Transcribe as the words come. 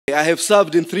I have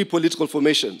served in 3 political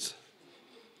formations.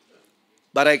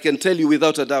 But I can tell you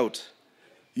without a doubt,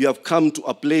 you have come to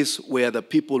a place where the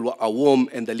people are warm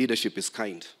and the leadership is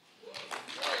kind.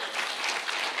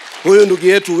 Huyu ndugu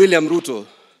yetu William Ruto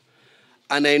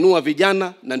anainua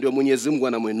vijana na ndio Mwenyezi Mungu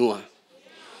anamuinua.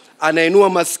 Anainua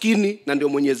maskini na ndio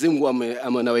Mwenyezi Mungu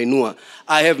anawainua.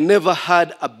 I have never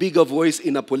had a bigger voice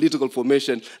in a political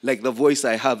formation like the voice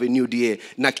I have in UDA.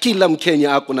 Na kila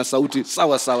Mkenya ako na sauti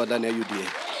sawa sawa ndani ya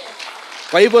UDA.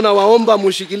 Kwa hivyo nawaomba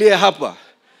mushikilie hapa.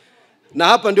 Na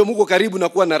hapa ndio mko karibu na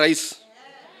kuwa na rais.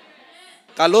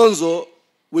 Kalonzo,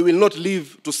 we will not live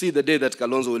to see the day that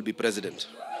Kalonzo will be president.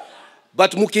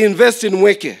 But muki-invest in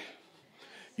Mueke,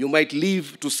 you might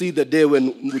live to see the day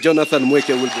when Jonathan Mueke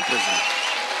will be president.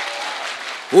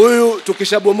 Huyu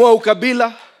tukishabomoa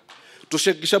ukabila,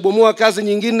 tukishabomoa kazi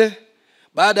nyingine,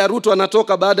 baada ya Ruto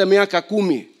anatoka baada ya miaka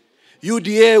 10,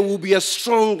 UDA will be a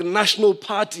strong national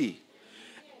party.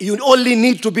 You only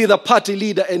need to be the party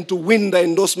leader and to win the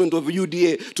endorsement of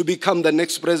UDA to become the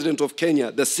next president of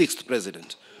Kenya, the 6th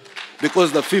president.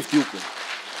 Because the 5th yuko.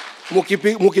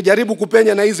 Mukijaribu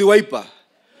kupenya na hizi wiper,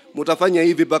 mutafanya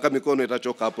hivi mpaka mikono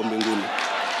itachoka hapo mbinguni.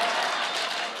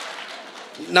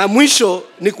 Na mwisho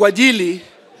ni kwa ajili,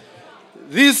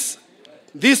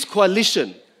 this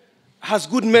coalition has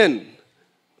good men.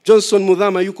 Johnson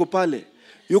Muthama yuko pale.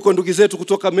 Yuko ndugu zetu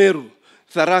kutoka Meru,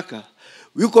 Tharaka.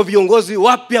 Yuko viongozi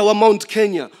wapya wa Mount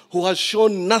Kenya who has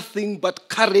shown nothing but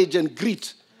courage and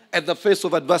grit at the face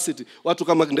of adversity. Watu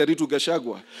kama Nderitu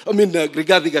Gachagua,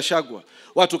 Rigathi Gachagua,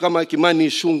 watu kama Kimani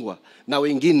Ichung'wah na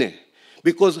wengine.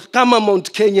 Because kama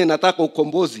Mount Kenya inataka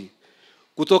ukombozi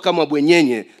kutoka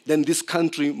mabwenyenye, then this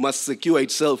country must secure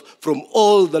itself from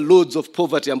all the loads of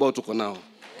poverty ambao tuko nao.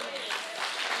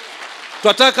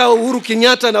 Tunataka Uhuru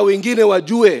Kenyatta na wengine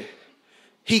wajue,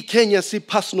 hii Kenya si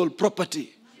personal property.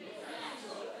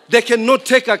 They cannot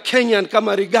take a Kenyan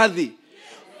kama Rigathi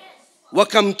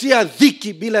wakamtia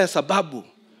dhiki bila ya sababu.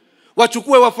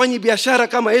 Wachukue wafanyi biashara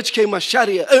kama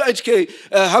HK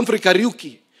Humphrey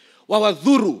Kariuki,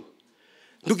 wawadhuru.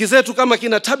 Ndugu zetu kama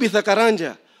kina Tabitha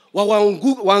Karanja,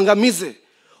 waangamize.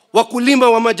 Wakulima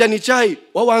wa majani chai,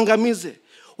 waangamize.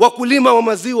 Wakulima wa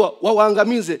maziwa,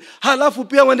 waangamize. Halafu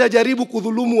pia wende jaribu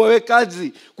kudhulumu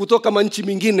wawekazi kutoka manchi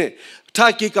mingine.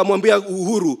 Taki kamwambia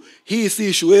Uhuru, hii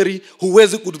si shwari,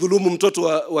 huwezi kudhulumu mtoto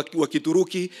wa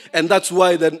Kituruki. And that's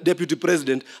why the deputy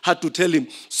president had to tell him,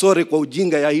 sorry kwa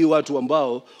ujinga ya hii watu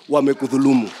ambao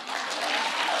wamekudhulumu.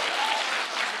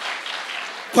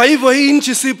 Kwa hivyo hii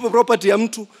nchi si property ya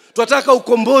mtu. Tunataka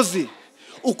ukombozi.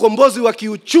 Ukombozi wa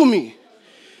kiuchumi.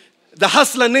 The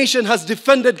Hustler Nation has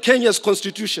defended Kenya's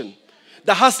constitution.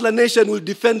 The Hustler Nation will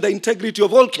defend the integrity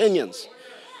of all Kenyans.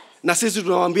 Na sisi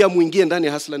tunawaambia muingie ndani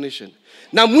ya Hustler Nation.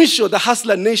 Na mwisho, the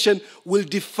Hustler Nation will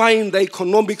define the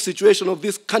economic situation of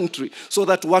this country so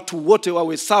that watu wote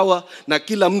wawe sawa na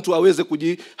kila mtu aweze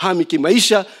kujihami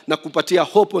kimaisha na kupatia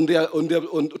hope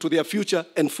to their future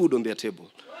and food on their table.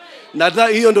 Na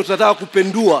hiyo ndio tunataka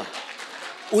kupendua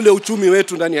ule uchumi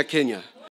wetu ndani ya Kenya.